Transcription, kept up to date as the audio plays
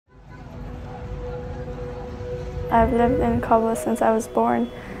I've lived in Kabul since I was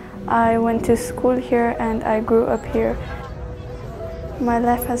born. I went to school here and I grew up here. My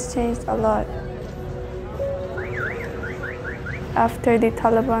life has changed a lot. After the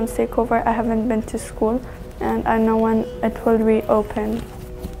Taliban's takeover, I haven't been to school, and I know when it will reopen.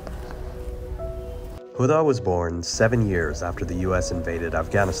 Huda was born 7 years after the US invaded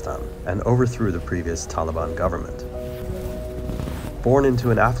Afghanistan and overthrew the previous Taliban government. Born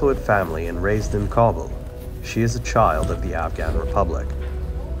into an affluent family and raised in Kabul, she is a child of the Afghan Republic.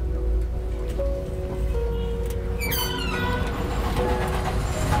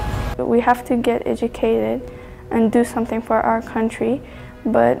 We have to get educated and do something for our country,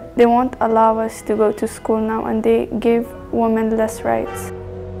 but they won't allow us to go to school now, and they give women less rights.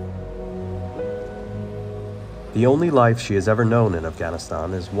 The only life she has ever known in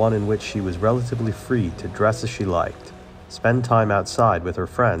Afghanistan is one in which she was relatively free to dress as she liked, spend time outside with her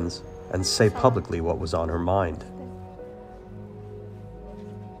friends, and say publicly what was on her mind.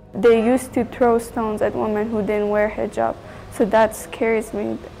 They used to throw stones at women who didn't wear hijab, so that scares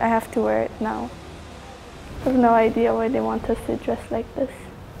me. I have to wear it now. I have no idea why they want us to dress like this.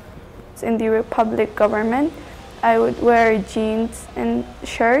 In the Republic government, I would wear jeans and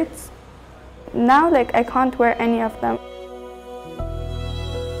shirts. Now, I can't wear any of them.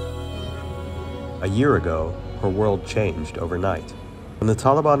 A year ago, her world changed overnight. When the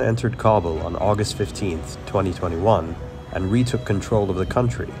Taliban entered Kabul on August 15, 2021, and retook control of the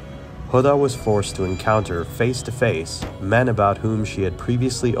country, Huda was forced to encounter face-to-face men about whom she had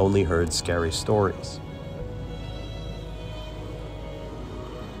previously only heard scary stories.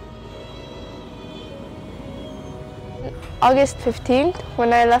 August 15th,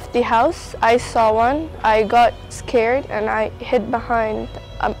 when I left the house, I saw one. I got scared and I hid behind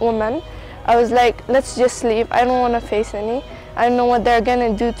a woman. I was like, let's just leave. I don't want to face any. I don't know what they're going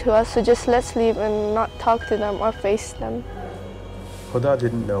to do to us, so just let's leave and not talk to them or face them. Huda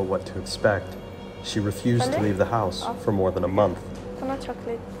didn't know what to expect. She refused to leave the house for more than a month.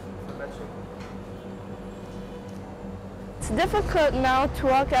 It's difficult now to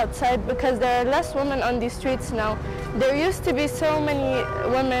walk outside because there are less women on the streets now. There used to be so many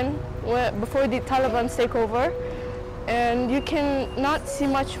women before the Taliban's takeover, and you can not see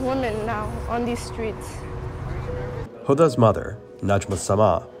much women now on these streets. Huda's mother, Najma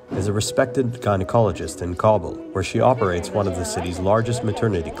Sama, is a respected gynecologist in Kabul, where she operates one of the city's largest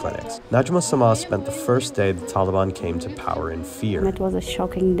maternity clinics. Najma Sama spent the first day the Taliban came to power in fear. It was a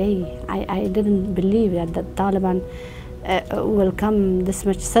shocking day. I didn't believe that the Taliban will come this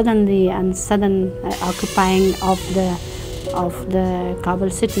much suddenly and sudden occupying of the Kabul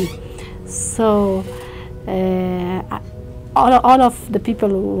city. So all of the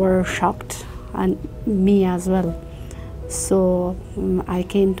people were shocked, and me as well. So I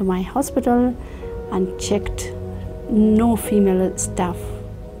came to my hospital and checked. No female staff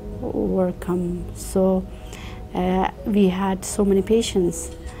were come. So we had so many patients.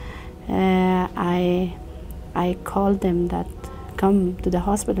 I called them that come to the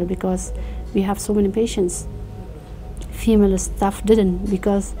hospital because we have so many patients. Female staff didn't,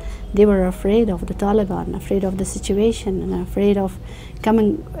 because they were afraid of the Taliban, afraid of the situation, and afraid of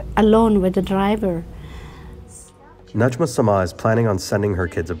coming alone with the driver. Najma Sama is planning on sending her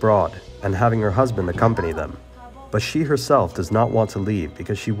kids abroad and having her husband accompany them. But she herself does not want to leave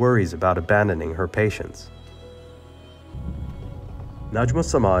because she worries about abandoning her patients. Najma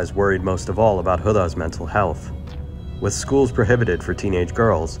Sama is worried most of all about Huda's mental health. With schools prohibited for teenage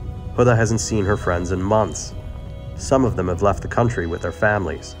girls, Huda hasn't seen her friends in months. Some of them have left the country with their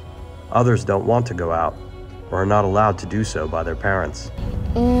families. Others don't want to go out or are not allowed to do so by their parents.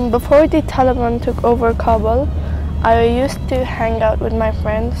 Before the Taliban took over Kabul, I used to hang out with my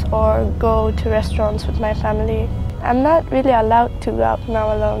friends or go to restaurants with my family. I'm not really allowed to go out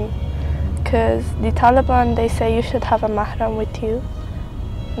now alone because the Taliban, they say you should have a mahram with you,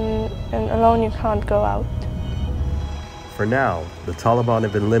 and alone you can't go out. For now, the Taliban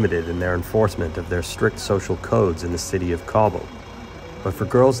have been limited in their enforcement of their strict social codes in the city of Kabul. But for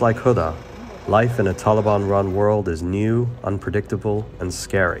girls like Huda, life in a Taliban-run world is new, unpredictable, and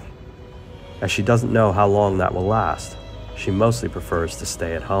scary. As she doesn't know how long that will last, she mostly prefers to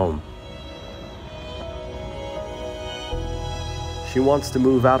stay at home. She wants to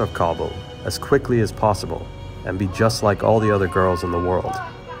move out of Kabul as quickly as possible and be just like all the other girls in the world.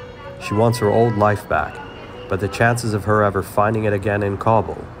 She wants her old life back, but the chances of her ever finding it again in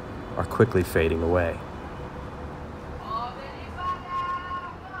Kabul are quickly fading away.